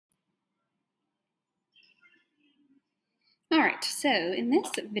Alright, so in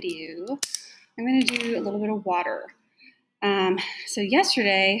this video, I'm going to do a little bit of water. So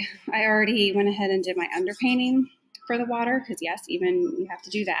yesterday, I already went ahead and did my underpainting for the water, because yes, even you have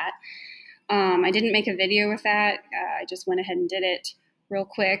to do that. I didn't make a video with that, I just went ahead and did it real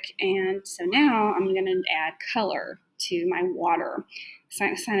quick, and so now I'm going to add color to my water. So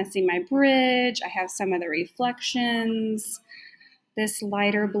I kind of see my bridge, I have some of the reflections, this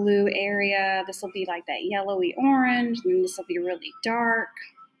lighter blue area, this will be like that yellowy orange, and this will be really dark.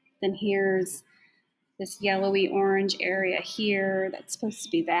 Then here's this yellowy orange area here, that's supposed to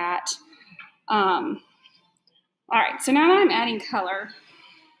be that. All right, so now that I'm adding color,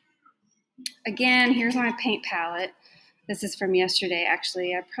 again, here's my paint palette. This is from yesterday,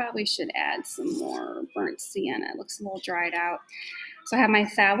 actually. I probably should add some more burnt sienna. It looks a little dried out. So I have my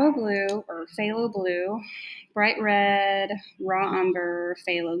phthalo blue, bright red, raw umber,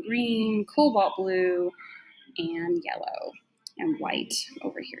 phthalo green, cobalt blue, and yellow, and white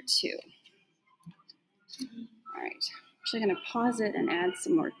over here too. All right, I'm actually gonna pause it and add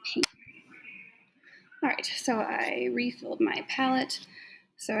some more paint. All right, so I refilled my palette.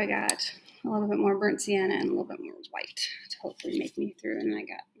 So I got a little bit more burnt sienna and a little bit more white to hopefully make me through. And I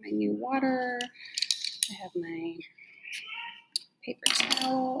got my new water. I have my paper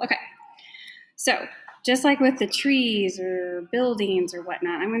towel. Okay, so just like with the trees or buildings or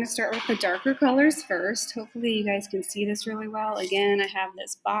whatnot, I'm going to start with the darker colors first. Hopefully you guys can see this really well. Again, I have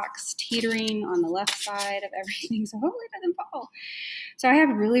this box teetering on the left side of everything, so hopefully it doesn't fall. So I have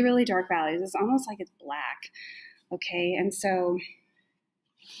really, really dark values. It's almost like it's black, okay? And so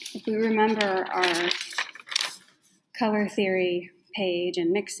if we remember our color theory page and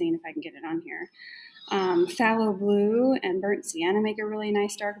mixing, if I can get it on here, phthalo blue and burnt sienna make a really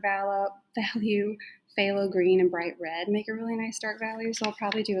nice dark value. Phthalo green and bright red make a really nice dark value, so I'll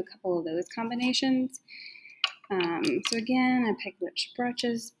probably do a couple of those combinations. So again, I pick which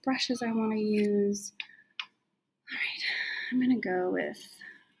brushes I want to use. All right, I'm going to go with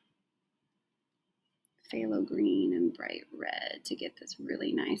phthalo green and bright red to get this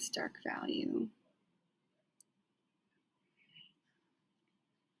really nice dark value.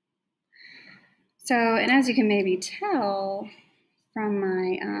 So, and as you can maybe tell from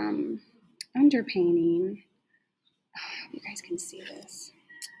my underpainting, I hope you guys can see this.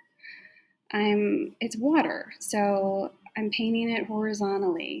 It's water, so I'm painting it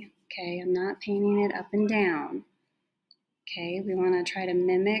horizontally, okay? I'm not painting it up and down, okay? We want to try to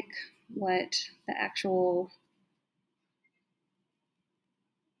mimic what the actual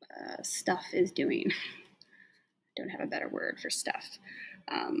stuff is doing. I don't have a better word for stuff.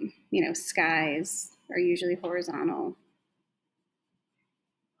 You know, skies are usually horizontal.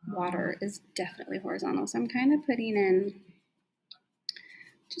 Water is definitely horizontal. So I'm kind of putting in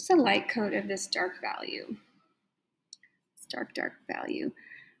just a light coat of this dark value. This dark value.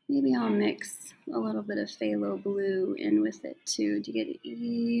 Maybe I'll mix a little bit of phthalo blue in with it too to get it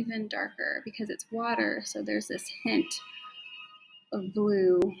even darker because it's water, so there's this hint of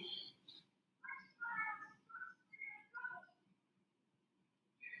blue.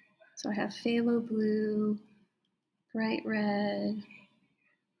 So I have phthalo blue, bright red,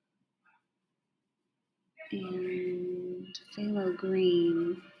 and phthalo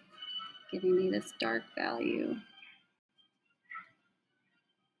green, giving me this dark value.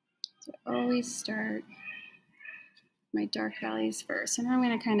 So I always start my dark values first. And now I'm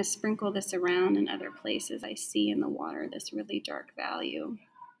going to kind of sprinkle this around in other places I see in the water, this really dark value.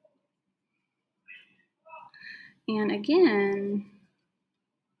 And again,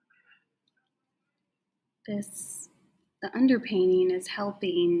 the underpainting is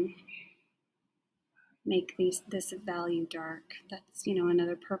helping make this value dark. That's, you know,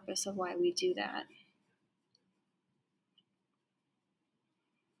 another purpose of why we do that.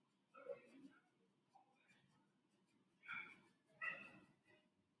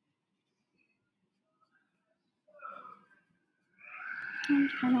 I'm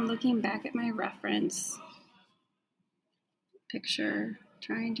kind of looking back at my reference picture,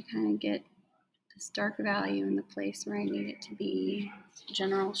 trying to kind of get this dark value in the place where I need it to be,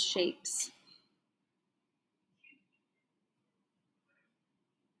 general shapes.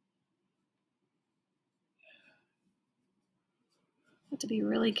 I have to be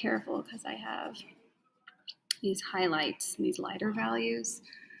really careful because I have these highlights, these lighter values.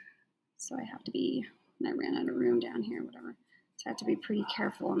 So I have to be, and I ran out of room down here, whatever. So I have to be pretty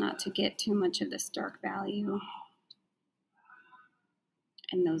careful not to get too much of this dark value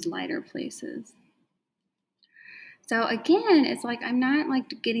in those lighter places. So again, it's like I'm not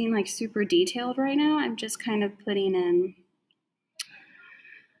like getting like super detailed right now. I'm just kind of putting in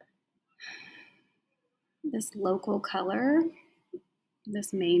this local color,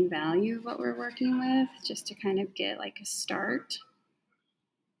 this main value of what we're working with, just to kind of get like a start,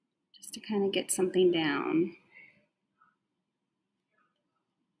 just to kind of get something down.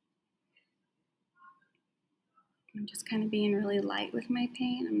 I'm just kind of being really light with my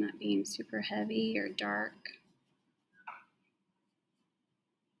paint. I'm not being super heavy or dark.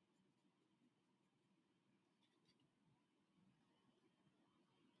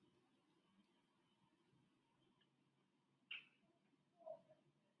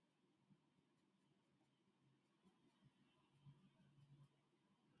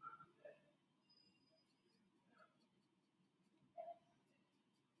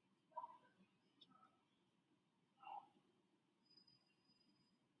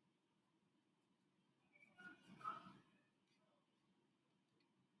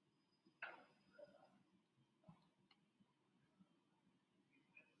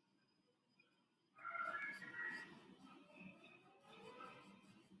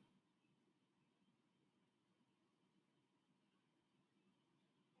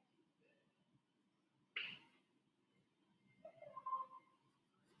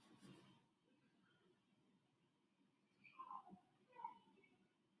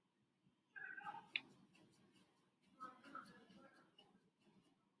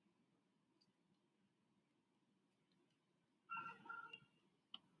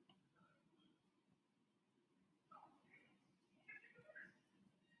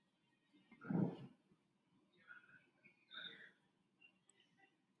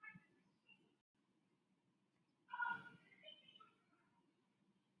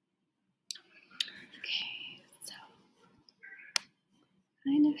 Okay, so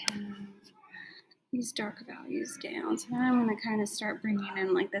kind of have these dark values down. So now I'm going to kind of start bringing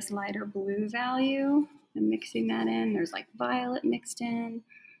in like this lighter blue value and mixing that in. There's like violet mixed in.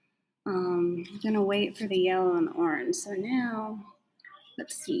 I'm going to wait for the yellow and the orange. So now,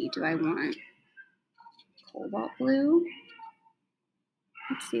 let's see, do I want cobalt blue?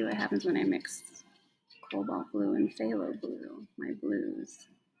 Let's see what happens when I mix cobalt blue and phthalo blue, my blues.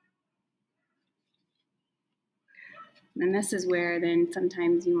 And this is where then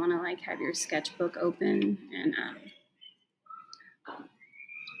sometimes you want to like have your sketchbook open and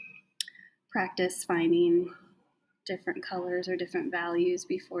practice finding different colors or different values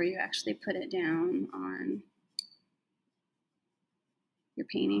before you actually put it down on your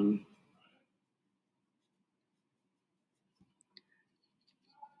painting.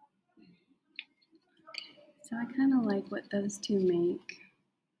 So I kind of like what those two make.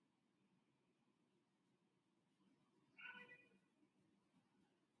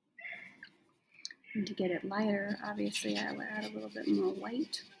 And to get it lighter, obviously I will add a little bit more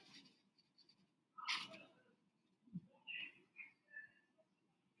white.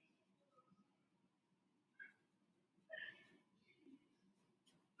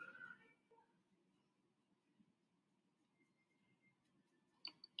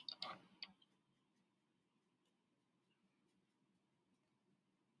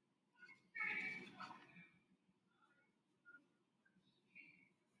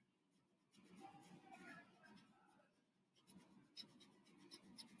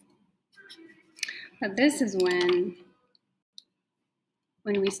 But this is when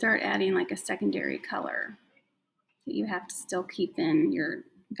we start adding like a secondary color that you have to still keep in your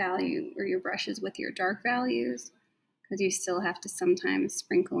value or your brushes with your dark values, because you still have to sometimes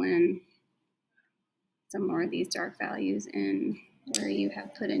sprinkle in some more of these dark values in where you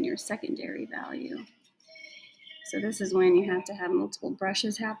have put in your secondary value. So this is when you have to have multiple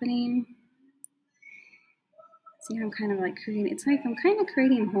brushes happening. See how I'm kind of like creating, it's like I'm kind of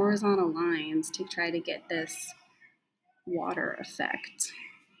creating horizontal lines to try to get this water effect.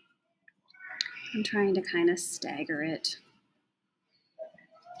 I'm trying to kind of stagger it.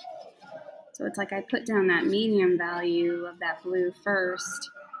 So it's like I put down that medium value of that blue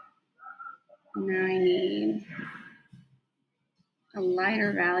first, and now I need a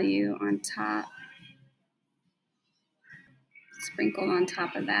lighter value on top, sprinkled on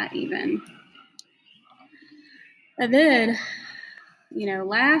top of that even. And then, you know,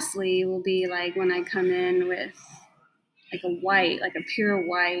 lastly will be like when I come in with like a white, like a pure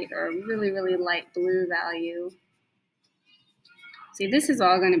white or a really, really light blue value. See, this is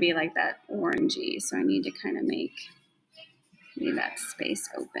all going to be like that orangey, so I need to kind of leave that space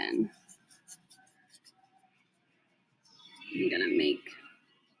open. I'm going to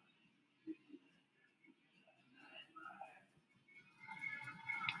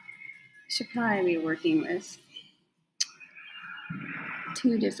should probably be working with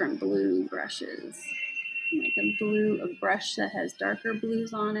 2 different blue brushes. like a brush that has darker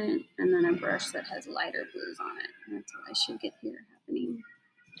blues on it, and then a brush that has lighter blues on it. And that's what I should get here happening.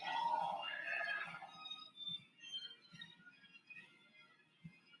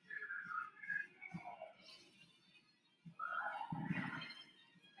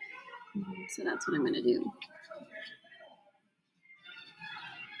 So that's what I'm going to do.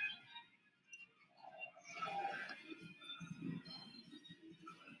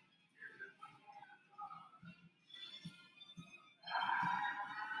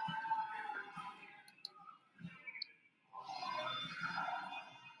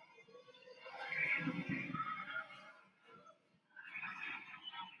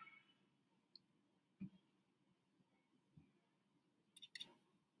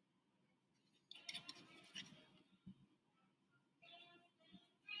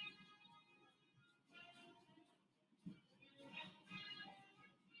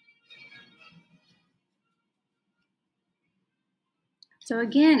 So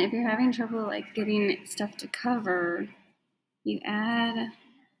again, if you're having trouble like getting stuff to cover, you add,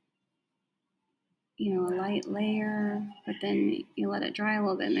 a light layer, but then you let it dry a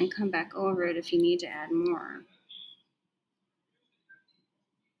little bit and then come back over it if you need to add more.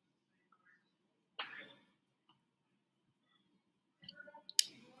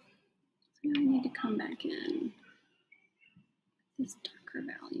 So now I need to come back in this darker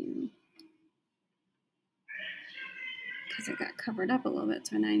value because it got covered up a little bit,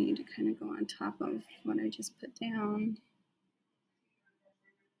 so now I need to kind of go on top of what I just put down.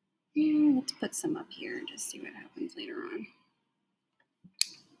 Yeah, let's put some up here and just see what happens later on.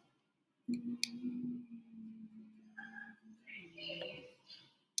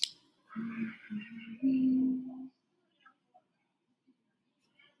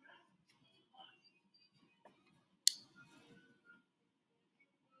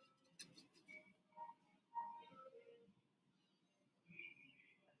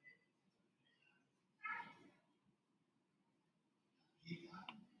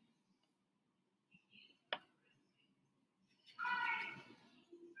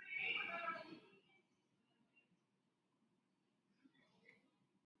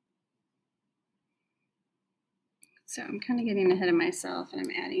 So I'm kind of getting ahead of myself and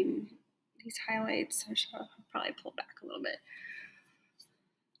I'm adding these highlights. I should probably pull back a little bit.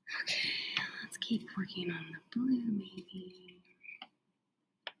 Okay, let's keep working on the blue maybe.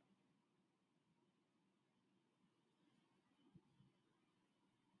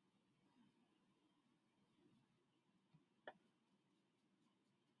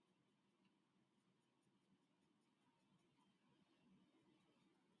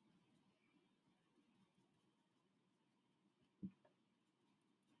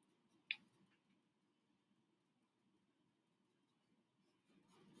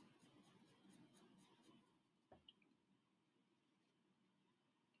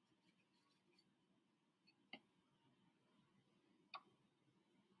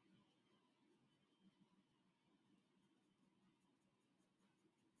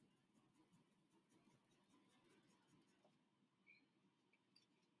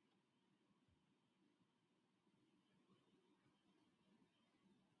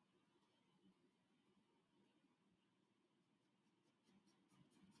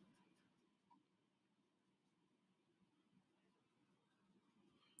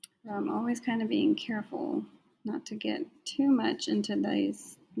 I'm always kind of being careful not to get too much into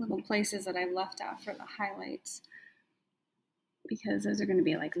these little places that I've left out for the highlights, because those are going to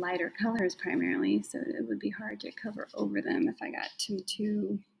be like lighter colors primarily, so it would be hard to cover over them if I got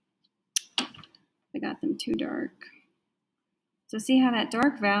them too dark. So see how that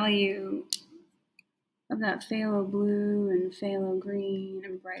dark value of that phthalo blue and phthalo green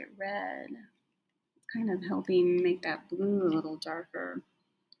and bright red is kind of helping make that blue a little darker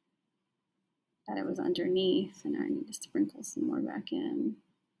that it was underneath, and I need to sprinkle some more back in.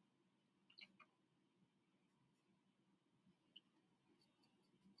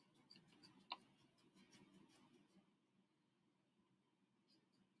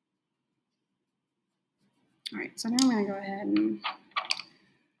 All right, so now I'm going to go ahead and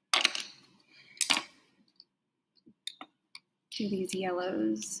do these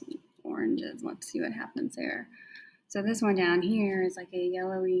yellows, oranges. Let's see what happens there. So this one down here is like a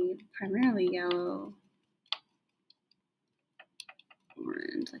yellowy, primarily yellow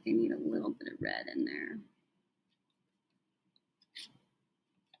orange. Like I need a little bit of red in there.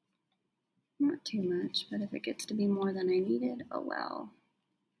 Not too much, but if it gets to be more than I needed, oh well.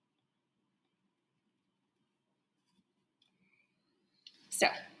 So,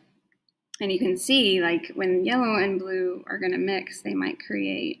 and you can see like when yellow and blue are going to mix, they might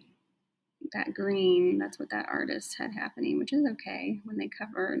create that green, that's what that artist had happening, which is okay. When they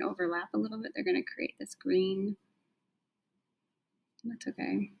cover and overlap a little bit, they're going to create this green. That's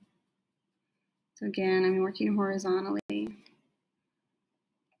okay. So again, I'm working horizontally.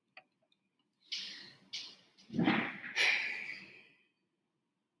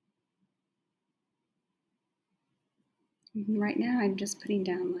 Right now, I'm just putting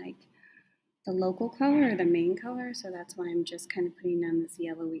down like the local color or the main color, so that's why I'm just kind of putting down this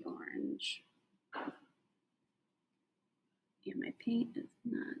yellowy orange. Yeah, my paint is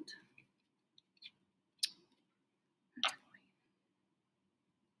not.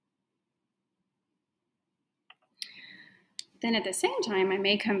 Then at the same time, I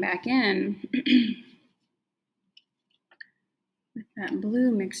may come back in with that blue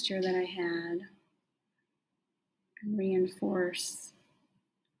mixture that I had and reinforce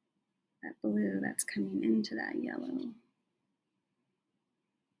that blue that's coming into that yellow.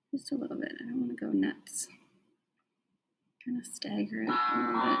 Just a little bit. I don't want to go nuts. Kind of stagger it a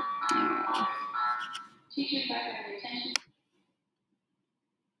little bit. Oh.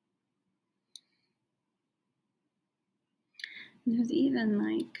 And there's even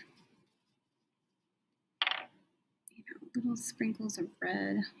like, little sprinkles of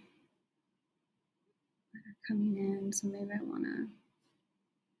red that are coming in. So maybe I want to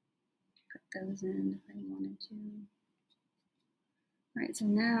put those in if I wanted to. All right, so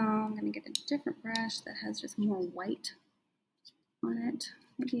now I'm going to get a different brush that has just more white on it.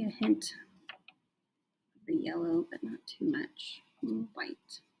 Maybe a hint of the yellow, but not too much. More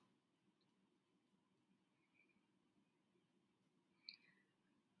white.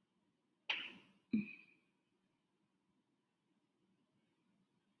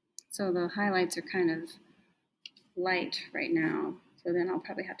 So the highlights are kind of light right now. So then I'll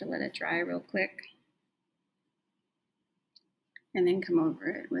probably have to let it dry real quick. And then come over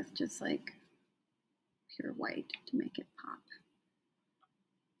it with just like pure white to make it pop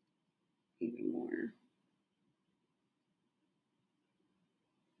even more.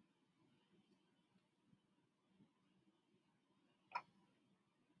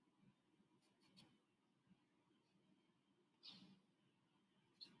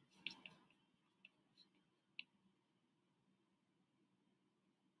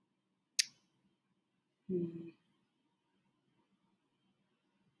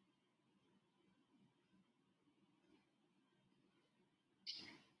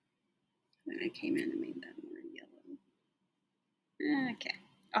 Then I came in and made that more yellow. Okay.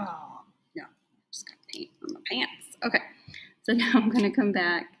 Oh, no. I just got paint on my pants. Okay. So now I'm going to come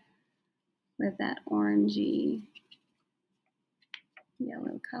back with that orangey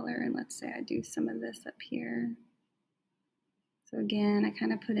yellow color. And let's say I do some of this up here. So again, I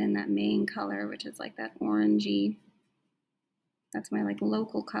kind of put in that main color, which is like that orangey. That's my like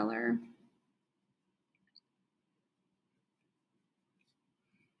local color.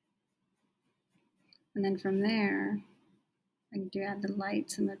 And then from there, I can add the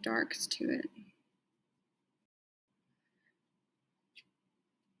lights and the darks to it.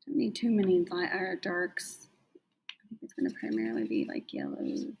 Don't need too many darks. I think it's going to primarily be like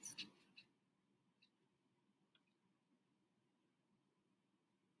yellows.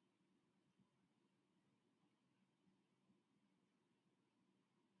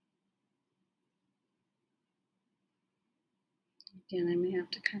 Again, I may have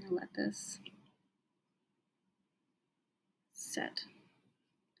to kind of let this set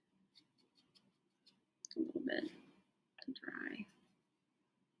a little bit to dry.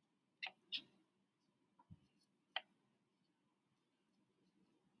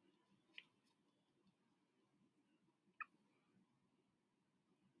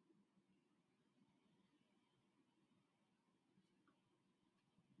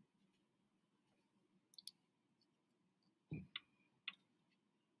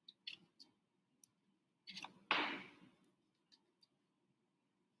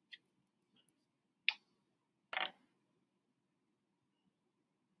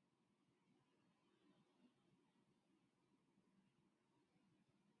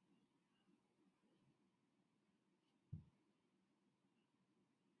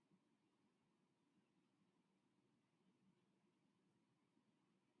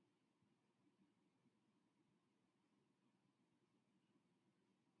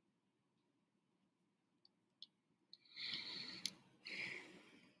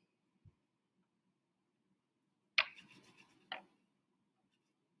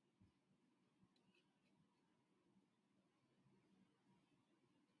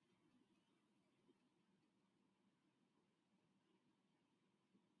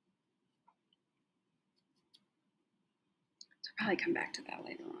 So I'll probably come back to that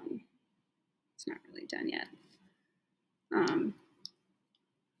later on. It's not really done yet. 20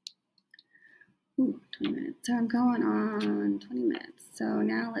 minutes. So I'm going on 20 minutes. So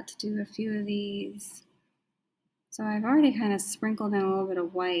now let's do a few of these. So I've already kind of sprinkled in a little bit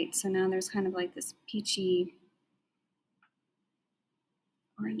of white. So now there's kind of like this peachy,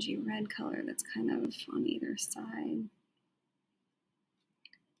 orangey red color that's kind of on either side.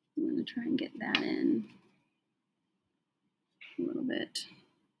 I'm going to try and get that in a little bit.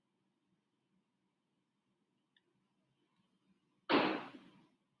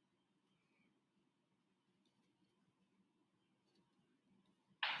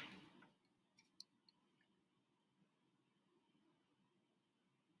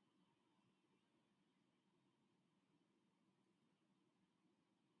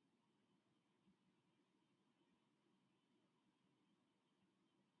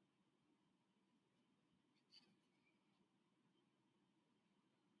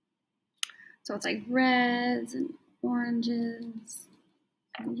 So it's like reds and oranges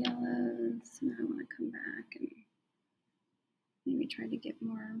and yellows. Now I want to come back and maybe try to get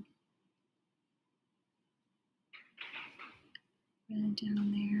more red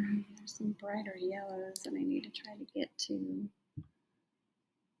down there. There's some brighter yellows that I need to try to get to.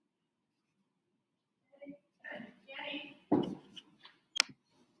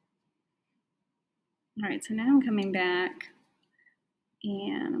 All right, so now I'm coming back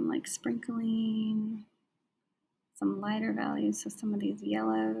and I'm like sprinkling some lighter values, so some of these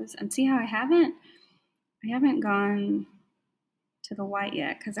yellows. And see how I haven't gone to the white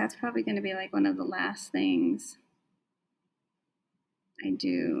yet, because that's probably going to be like one of the last things I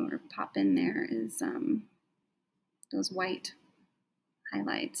do or pop in there is those white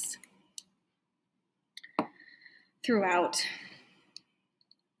highlights throughout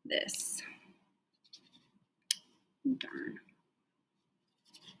this. Darn.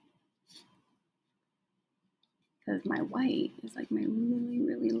 Because my white is like my really,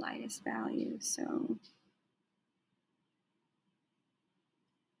 really lightest value. So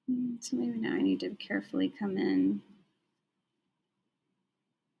maybe now I need to carefully come in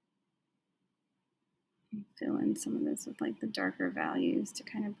and fill in some of this with like the darker values to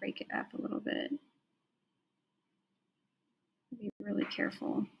kind of break it up a little bit. Be really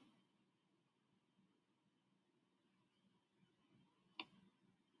careful.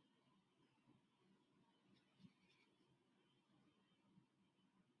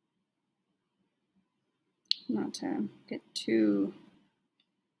 Not to get too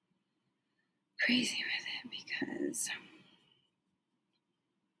crazy with it, because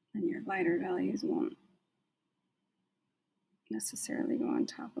then your lighter values won't necessarily go on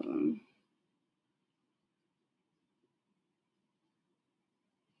top of them.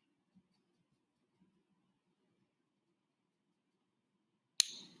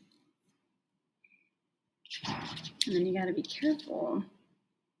 And then you got to be careful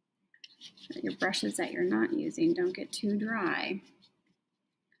that your brushes that you're not using don't get too dry.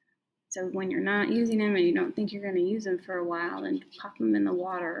 So when you're not using them and you don't think you're going to use them for a while, then pop them in the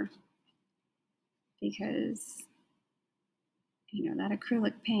water, because you know that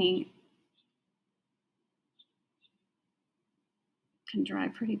acrylic paint can dry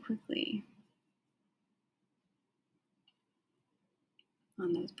pretty quickly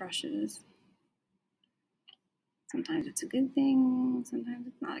on those brushes. Sometimes it's a good thing, sometimes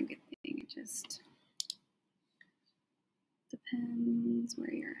it's not a good thing. It just depends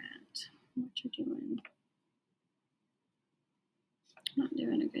where you're at, what you're doing. I'm not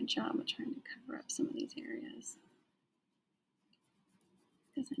doing a good job of trying to cover up some of these areas,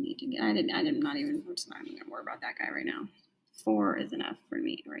 because I need to get, I'm not even gonna worry about that guy right now. 4 is enough for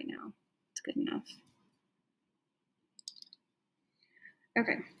me right now. It's good enough.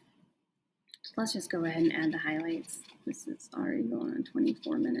 Okay, so let's just go ahead and add the highlights. This is already going on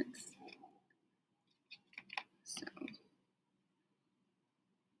 24 minutes.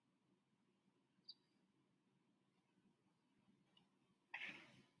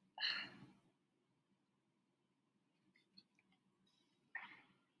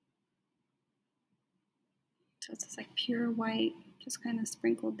 So it's just like pure white, just kind of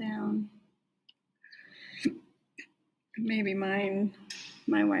sprinkled down. Maybe my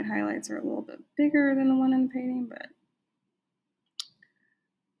white highlights are a little bit bigger than the one in the painting, but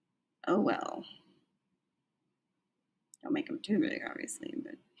oh well. Don't make them too big, obviously,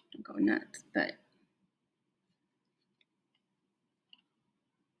 but don't go nuts. But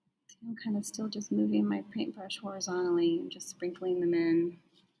I'm kind of still just moving my paintbrush horizontally and just sprinkling them in.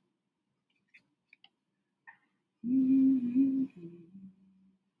 I'm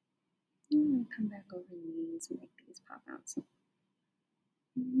gonna come back over these and make these pop out some.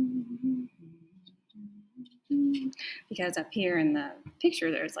 Because up here in the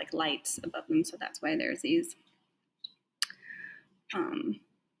picture there's like lights above them, so that's why there's these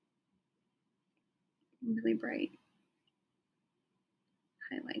really bright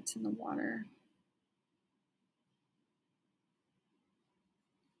highlights in the water.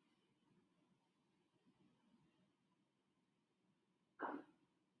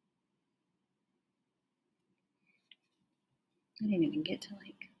 I didn't even get to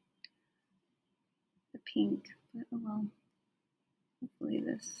like the pink, but oh well. Hopefully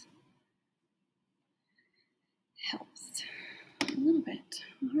this helps a little bit.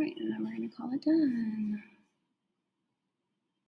 All right, and then we're going to call it done.